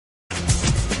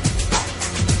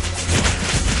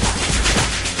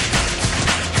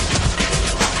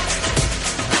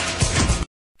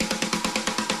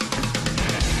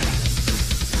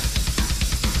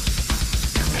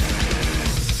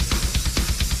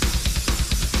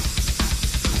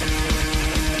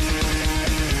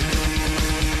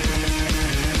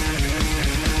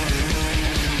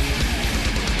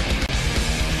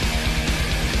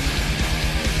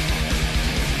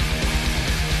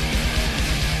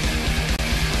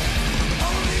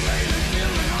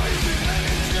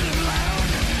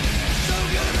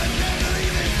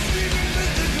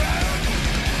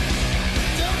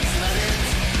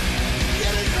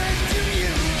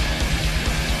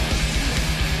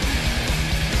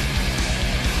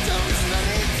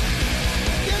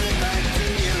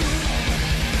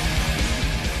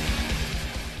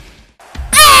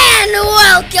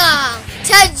Welcome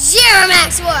to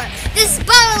Jeri-MAX War. This is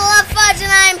Bubba Love Fudge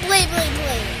and I'm Blee.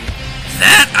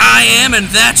 That I am and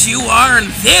that you are, and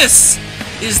this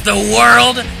is the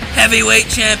World Heavyweight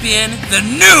Champion, the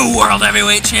new World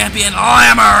Heavyweight Champion,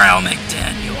 Lamarell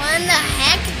McDaniel. When the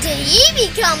heck did he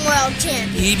become World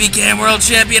Champion? He became World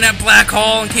Champion at Black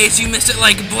Hole, in case you missed it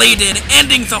like Blee did,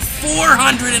 ending the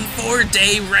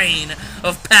 404-day reign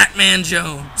of Pacman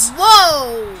Jones.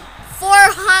 Whoa!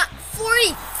 444?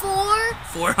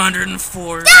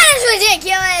 404. That is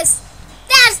ridiculous!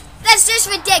 That's just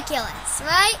ridiculous,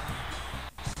 right?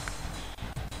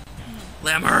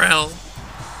 Lamarell,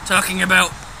 talking about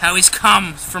how he's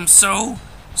come from so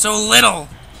little,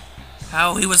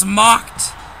 how he was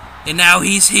mocked, and now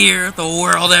he's here, the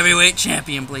World Heavyweight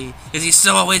Champion, Blee. Is he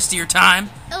still a waste of your time?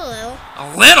 A little.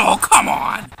 A little? Come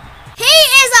on! He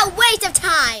is a waste of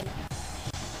time!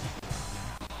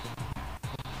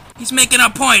 He's making a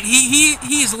point. He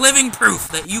is living proof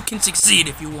that you can succeed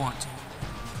if you want to.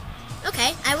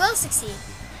 Okay, I will succeed.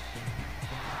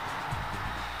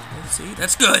 Let's see,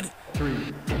 that's good.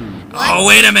 3, 2. Oh,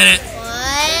 wait a minute.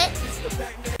 What?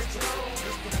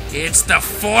 It's the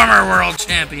former World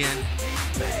Champion,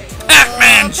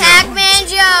 Pacman Jones. Pacman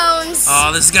Jones.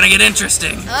 Oh, this is gonna get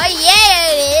interesting. Oh yeah,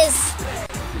 it is.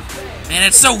 Man,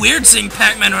 it's so weird seeing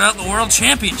Pacman without the World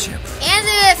Championship. And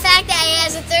the fact that he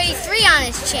has a 33 on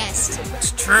his chest.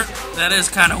 It's true. That is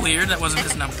kind of weird. That wasn't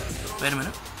his number. Wait a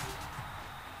minute.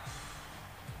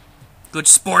 Good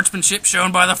sportsmanship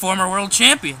shown by the former World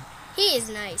Champion. He is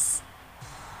nice.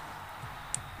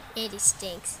 And he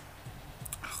stinks.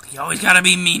 Oh, you always gotta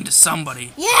be mean to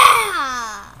somebody.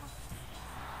 Yeah!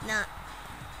 Not.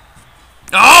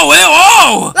 Oh,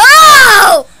 whoa!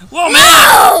 Oh! Whoa, man!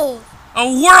 No! A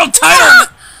world title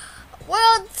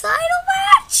World title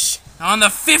match? on the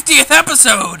 50th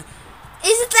episode.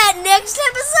 Isn't that next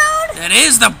episode? That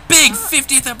is the big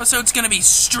 50th episode. It's gonna be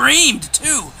streamed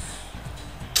too.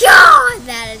 God,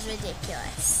 that is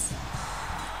ridiculous.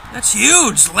 That's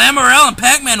huge. Lamarell and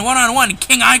Pacman one-on-one.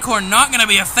 King Icorn not gonna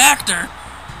be a factor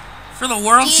for the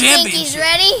World Championship. Do you think he's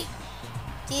ready?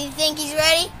 Do you think he's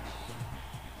ready?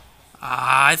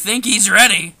 I think he's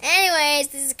ready. Anyways,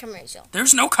 this is a commercial.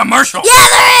 There's no commercial. Yeah,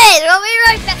 there is! We'll be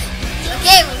right back.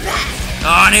 Okay, we're back.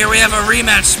 Oh, and here we have a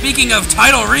rematch. Speaking of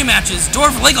title rematches,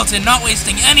 Dorf Liggleton not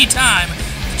wasting any time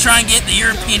to try and get the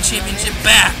European Championship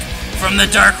back from the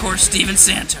dark horse Steven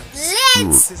Santos.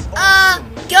 Let's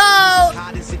go.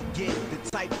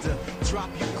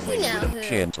 You know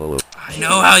who. I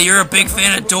know how you're a big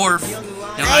fan of Dorf.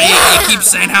 And you keep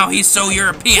saying how he's so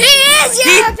European. He is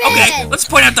European! Okay, let's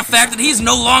point out the fact that he's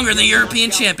no longer the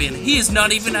European champion. He is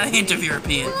not even a hint of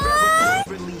European. What?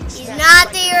 He's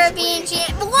not the European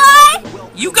champion.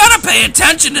 What? You gotta pay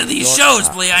attention to these shows,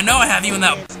 Blee. I know I have you in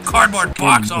that cardboard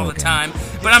box all the time,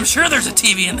 but I'm sure there's a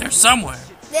TV in there somewhere.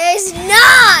 There's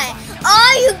not.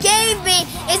 All you gave me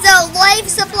is a life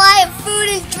supply of food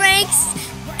and drinks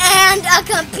and a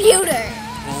computer.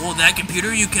 Oh, that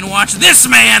computer, you can watch this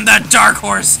man, the dark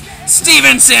horse,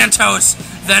 Steven Santos,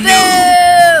 the Boo! new.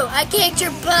 I kicked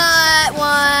your butt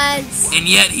once. And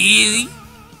yet he,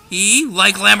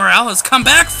 like Lamarell, has come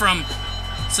back from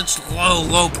such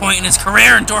low point in his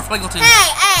career in Dorf Liggleton.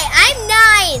 Hey, I'm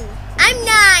 9. I'm 9,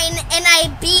 and I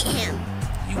beat him.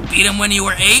 You beat him when you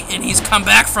were 8, and he's come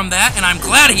back from that, and I'm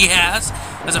glad he has,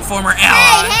 as a former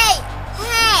ally.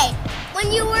 Hey!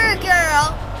 When you were a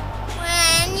girl,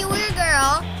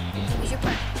 it was your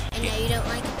partner, and now you don't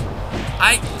like him.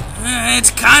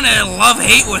 It's kind of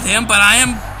love-hate with him, but I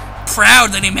am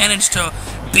proud that he managed to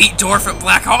beat Dorf at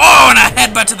Black Hole. Oh, and a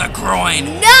headbutt to the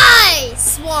groin.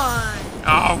 Nice one!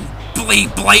 Oh, Blee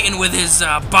blatant with his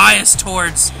bias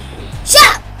towards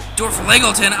Shut up! Dorf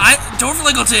Liggleton. Dorf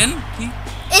Liggleton,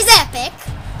 Is epic,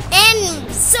 and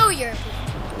so European.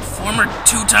 former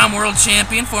 2-time world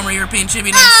champion, former European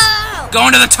champion, No!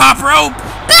 going to the top rope.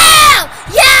 Bow!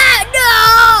 Yeah,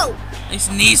 no! Nice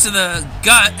knees to the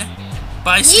gut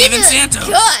by Steven Santos.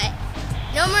 Gut.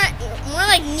 No more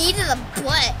like knee to the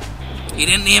butt. He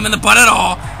didn't knee him in the butt at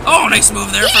all. Oh, nice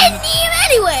move there. He didn't knee him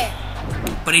anywhere.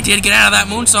 But he did get out of that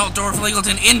moonsault. Dorf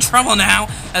Liggleton in trouble now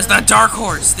as the dark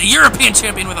horse, the European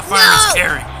champion with a fireman's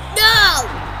carry. No!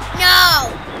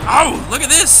 Oh, look at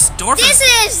this. Dorf This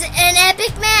is an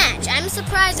epic match. I'm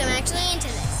surprised I'm actually into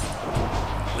this.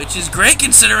 Which is great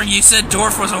considering you said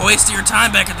Dorf was a waste of your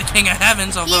time back at the King of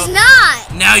Heavens, although He's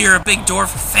not! now you're a big Dorf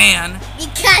fan.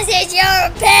 Because it's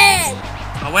European!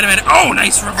 Oh, wait a minute. Oh,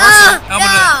 nice reversal. No! Come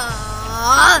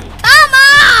on!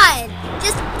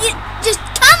 Just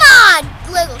come on,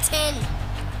 Littleton!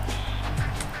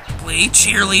 Blee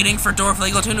cheerleading for Dorf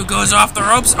Liggleton, who goes off the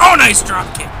ropes. Oh, nice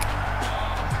drop kick.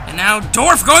 And now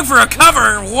Dorf going for a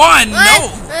cover. One. What?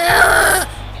 No.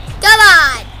 Come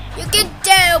on. You can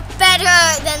do better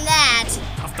than that.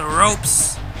 Off the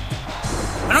ropes.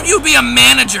 Why don't you be a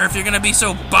manager if you're gonna be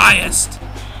so biased?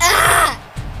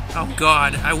 Oh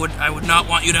God, I would not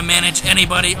want you to manage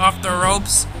anybody off the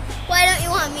ropes. Why don't you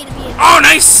want me to be a manager? Oh,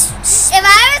 nice! If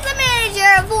I was the manager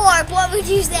of Warp, what would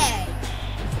you say?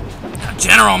 A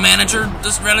general manager,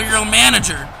 just regular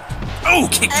manager. Oh,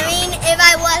 kick I mean, if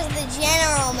I was the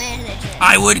general manager.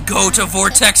 I would go to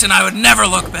Vortex and I would never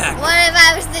look back. What if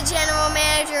I was the general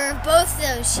manager of both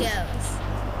those shows?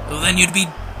 Well, then you'd be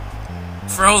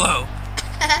Frollo.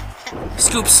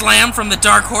 Scoop slam from the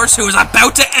Dark Horse, who is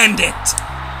about to end it.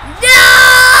 No!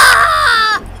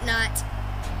 Not.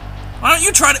 Why don't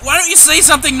you say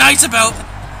something nice about...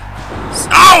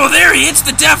 Oh, there he hits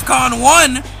the DEFCON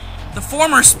 1. The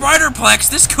former Spiderplex.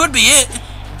 This could be it.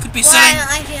 Could be saying...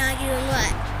 I feel like doing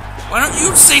what? Why don't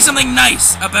you say something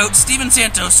nice about Steven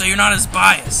Santos so you're not as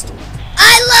biased?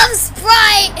 I love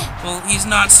Sprite! Well, he's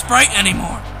not Sprite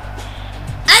anymore.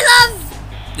 I love...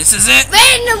 This is it.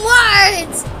 random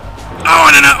words! Oh,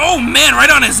 and then, oh man, right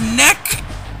on his neck.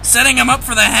 Setting him up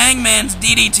for the Hangman's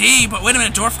DDT. But wait a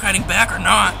minute, Dorf kiting back or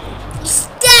not? You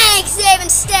stank, Steven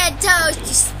Santos! You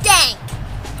stank!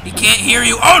 He can't hear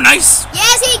you. Oh, nice!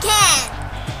 Yes, he can!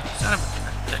 Son of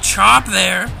a chop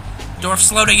there. Dorf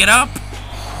floating it up.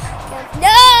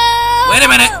 No! Wait a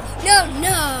minute. No.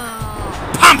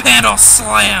 Pump handle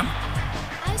slam.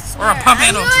 I swear, Or a pump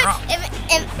handle drop.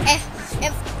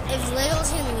 If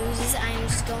Liggleton loses, I'm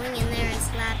just going in there and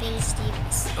slapping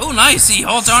Stevens. Oh, nice. He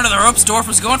holds onto the ropes. Dorf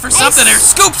was going for something there.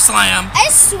 Scoop slam. I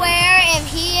swear,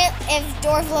 if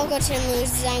Dorf Liggleton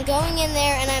loses, I'm going in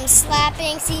there and I'm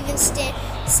slapping Steven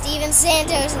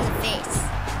Santos in the face.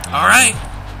 All right.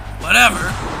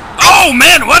 Whatever. Oh,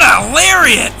 man, what a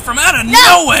lariat from out of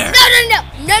nowhere. No.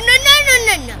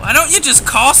 Why don't you just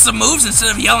call some moves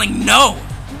instead of yelling no?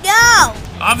 No.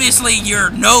 Obviously, your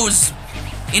no's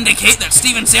indicate that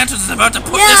Steven Santos is about to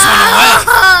put this one away.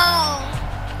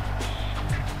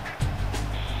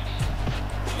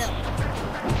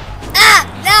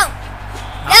 No.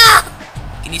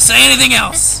 Can you say anything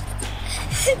else?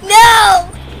 No.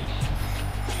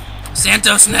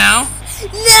 Santos now.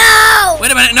 No.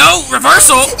 Wait a minute. No.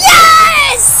 Reversal.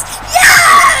 Yes.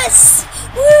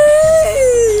 Woo.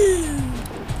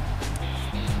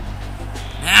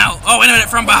 Now. Oh, wait a minute.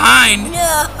 From behind.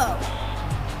 No.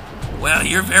 Well,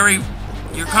 your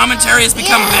commentary has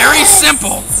become very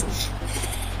simple.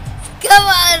 Come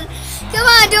on,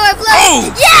 Dorf. Oh!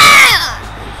 Yeah!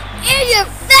 In your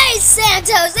face,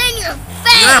 Santos, in your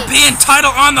face! European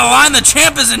title on the line. The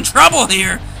champ is in trouble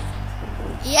here.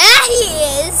 Yeah, he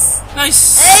is.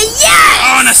 Nice. Yes!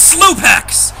 Oh, and a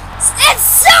sloopex. It's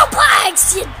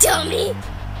suplex, you dummy.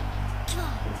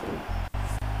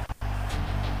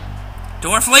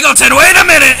 Dorf Liggleton, wait a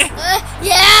minute!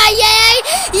 Yeah,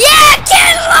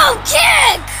 get low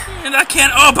kick! And I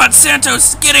can't, oh, but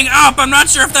Santos getting up. I'm not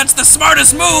sure if that's the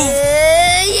smartest move.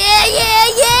 Yeah,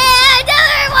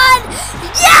 another one!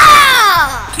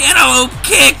 Yeah! Cantaloupe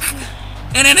kick.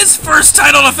 And in his first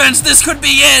title defense, this could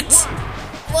be it.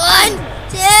 1,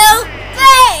 2,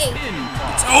 3!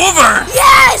 It's over.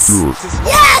 Yes!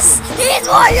 He's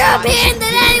more European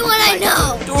than anyone I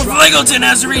know! Dorf Liggleton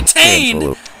has regained,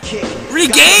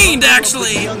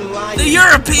 actually, the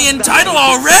European title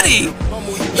already.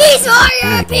 He's more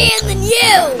European than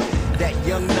you!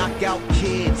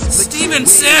 Steven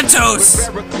Santos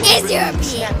is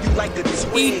European.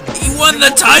 He won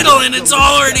the title and it's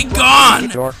already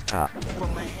gone.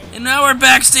 And now we're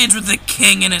backstage with the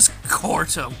king and his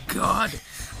court. Oh God.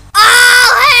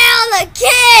 All hail the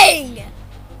king!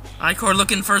 Icor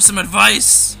looking for some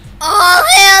advice. All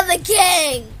hail the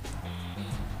king!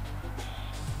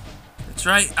 That's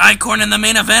right, Icorn in the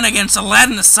main event against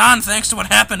Aladdin Hassan thanks to what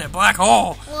happened at Black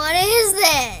Hole. What is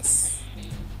this?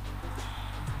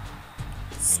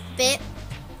 Spitfire?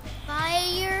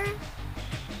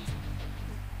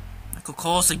 Michael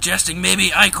Cole suggesting maybe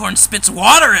Icorn spits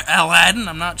water at Aladdin.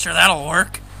 I'm not sure that'll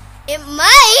work. It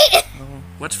might!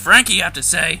 What's Frankie have to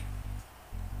say?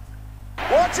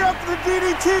 Watch out for the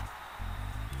DDT!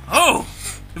 Oh,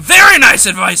 very nice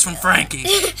advice from Frankie.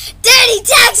 Daddy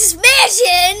Texas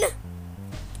Mansion!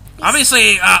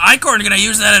 Obviously, Icorn's gonna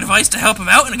use that advice to help him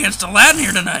out against Aladdin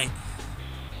here tonight.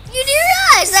 You do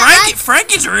realize that?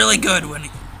 Frankie's really good when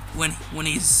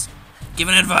he's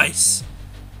giving advice.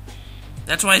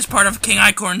 That's why he's part of King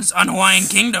Icorn's Unhawaiian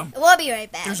Kingdom. We'll be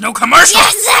right back. There's no commercial.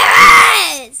 Yes,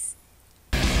 there is!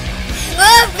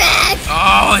 We're back!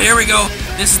 Oh, here we go.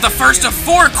 This is the first of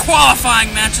 4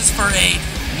 qualifying matches for a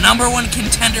number one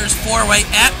contenders 4-way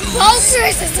at Ooze. Bulk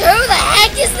versus who the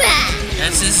heck is that?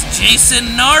 This is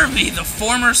Jason Narvy, the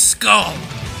former Skull.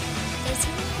 Is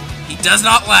he? He does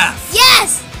not laugh.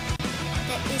 Yes!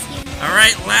 Is he?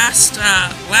 Alright, last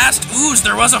Ooze,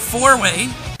 there was a 4-way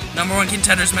number one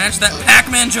contenders match that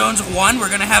Pacman Jones won. We're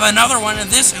going to have another one in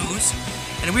this Ooze.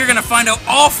 And we're going to find out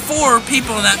all 4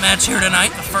 people in that match here tonight.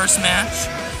 The first match,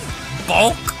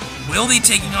 Bulk will be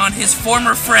taking on his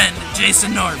former friend,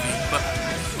 Jason Narvy. But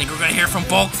I think we're going to hear from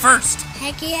Bulk first.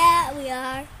 Heck yeah, we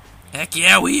are. Heck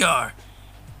yeah, we are.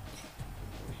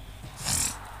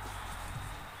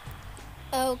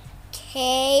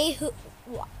 Okay,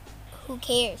 who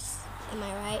cares? Am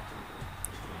I right?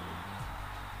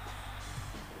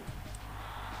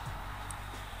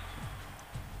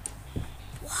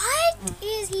 What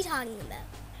is he talking about?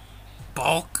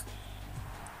 Bulk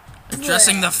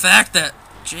addressing the fact that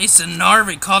Jason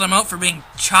Narvy called him out for being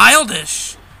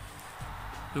childish.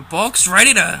 Bulk's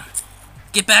ready to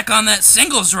get back on that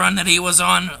singles run that he was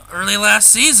on early last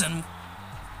season.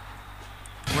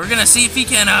 We're gonna see if he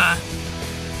can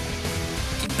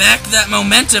get back that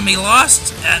momentum he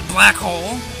lost at Black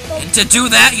Hole. And to do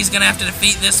that, he's gonna have to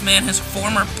defeat this man, his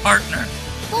former partner,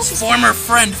 his former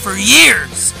friend for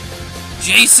years,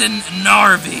 Jason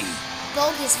Narvy.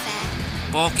 Bulk is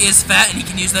fat. Bulk is fat, and he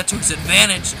can use that to his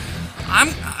advantage.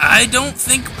 I don't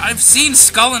think I've seen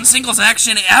Skull in singles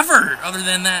action ever, other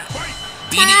than that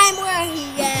Time where he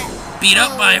got beat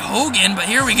up by Hogan. But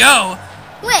here we go.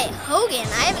 Wait, Hogan?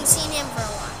 I haven't seen him for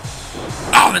a while.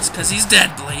 Oh, that's because he's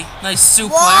dead, Blee. Nice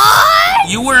suplex. What?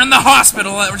 You were in the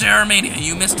hospital at Jeri-MAX.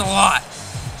 You missed a lot.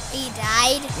 He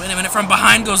died. Wait a minute. From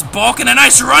behind goes Bulk, and a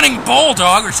nice running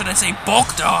bulldog, or should I say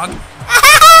Bulk dog?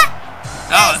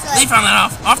 Oh, Blee found that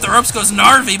off. Off the ropes goes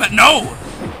Narvy, but no!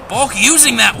 Bulk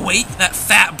using that weight, that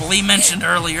fat Blee mentioned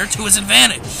earlier, to his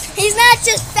advantage. He's not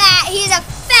just fat, he's a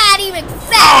fatty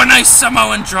McFat. Oh, a nice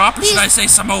Samoan drop, or should I say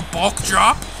Samo Bulk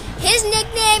drop? His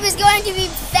nickname is going to be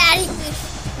Fatty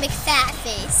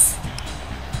McFatface.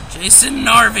 Jason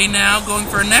Narvy now going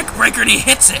for a neck breaker, and he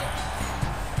hits it.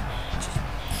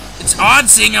 It's odd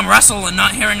seeing him wrestle and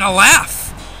not hearing a laugh.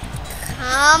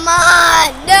 Come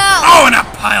on, no! Oh, and a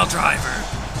pile driver.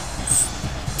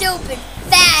 Stupid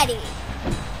fatty.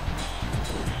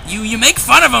 You make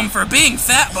fun of him for being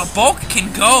fat, but Bulk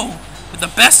can go with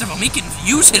the best of him. He can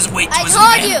use his weight to his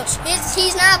advantage. I told you,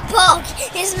 he's not Bulk.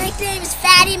 His nickname is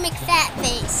Fatty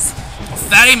McFatface. Well,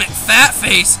 Fatty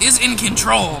McFatface is in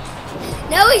control.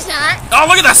 No, he's not. Oh,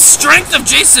 look at the strength of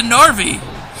Jason Narvy.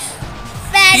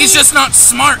 Fatty. He's just not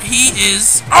smart. He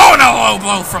is... Oh, and a low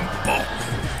blow from Bulk.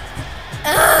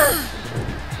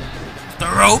 The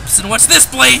ropes, and what's this,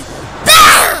 Blee?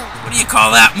 Bam! What do you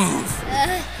call that move?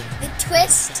 The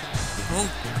twist.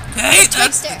 Okay, The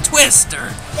that's twister. the twister.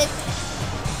 The,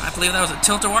 I believe that was a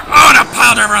tilt-a-whirl. Oh, and a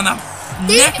pile driver on the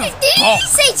neck of did you Bulk.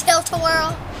 say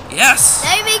tilt-a-whirl? Yes.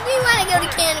 Now you make me want to go to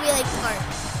Canterbury Lake Park.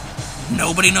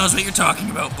 Nobody knows what you're talking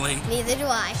about, Blee. Neither do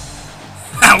I.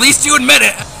 At least you admit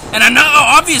it. And I know,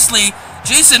 obviously,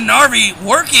 Jason Narvy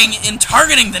working and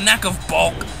targeting the neck of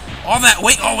Bulk. All that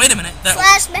weight. Oh, wait a minute. That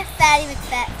Slash Fatty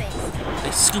McFatface.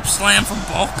 they scoop slam from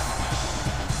Bulk.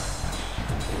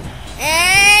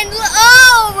 And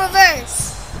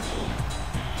reverse.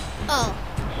 Oh.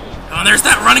 Oh, and there's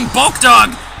that running Bulk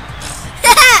dog.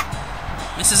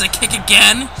 Misses a kick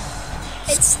again.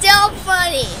 It's still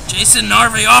funny. Jason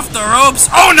Narvy off the ropes.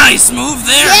 Oh, nice move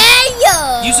there.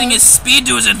 Yeah. Using his speed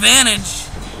to his advantage.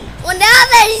 Well, now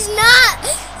that he's not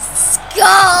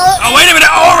Skull. Oh, wait a minute.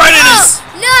 Oh, right it is.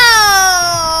 No.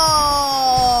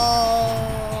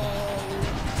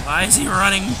 Why is he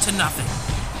running to nothing?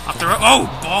 Off the rope. Oh,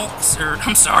 Bulks.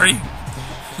 I'm sorry.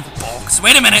 Bulks.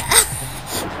 Wait a minute.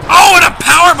 Oh, and a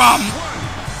powerbomb.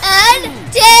 1,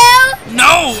 2.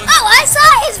 No. Oh, I saw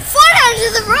his foot under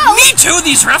the rope. Me too.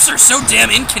 These refs are so damn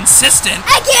inconsistent.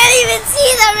 I can't even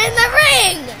see them in the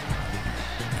ring.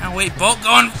 Now wait, Bulk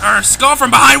going, or Skull from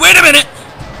behind. Wait a minute.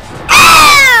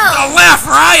 Ow! A laugh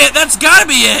riot. That's gotta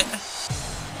be it.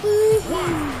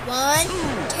 1,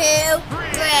 2,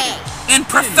 3. And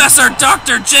Professor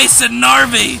Dr. Jason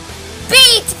Narvy,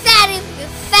 Beat Fatty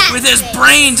McFatface. with his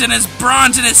brains and his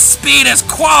bronze and his speed, is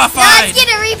qualified. Let's get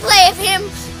a replay of him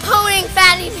ponying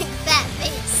Fatty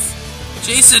McFatface.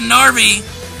 Jason Narvy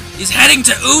is heading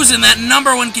to Ooze in that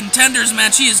 #1 contenders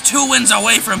match. He is 2 wins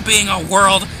away from being a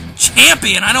world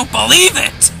champion. I don't believe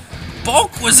it.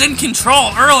 Bulk was in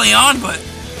control early on, but...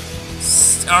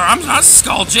 I'm not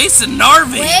Skull. Jason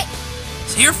Narvy. Wait.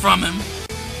 Let's hear from him.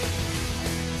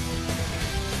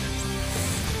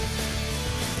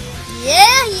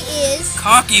 Yeah, he is.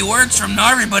 Cocky words from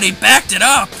Narvy, but he backed it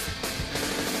up.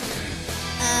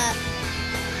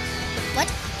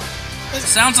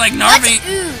 Sounds like Narvy. What's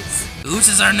Ooze? Ooze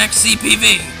is our next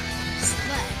CPV.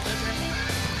 What?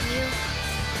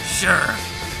 Sure.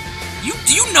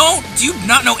 Do you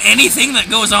not know anything that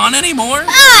goes on anymore?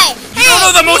 Hey! You don't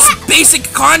know the most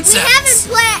basic concepts.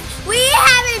 We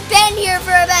haven't been here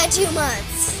for about 2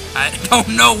 months. I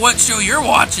don't know what show you're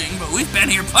watching, but we've been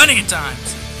here plenty of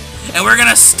times. And we're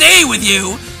gonna stay with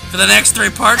you for the next 3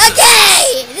 parts.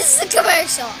 Okay! This is a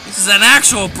commercial. This is an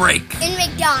actual break. In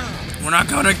McDonald's. We're not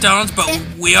going to McDonald's, but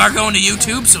we are going to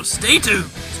YouTube, so stay tuned.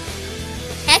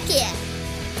 Heck yeah.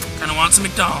 Kinda want some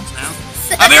McDonald's now.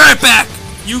 I'll be right back.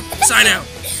 You sign out.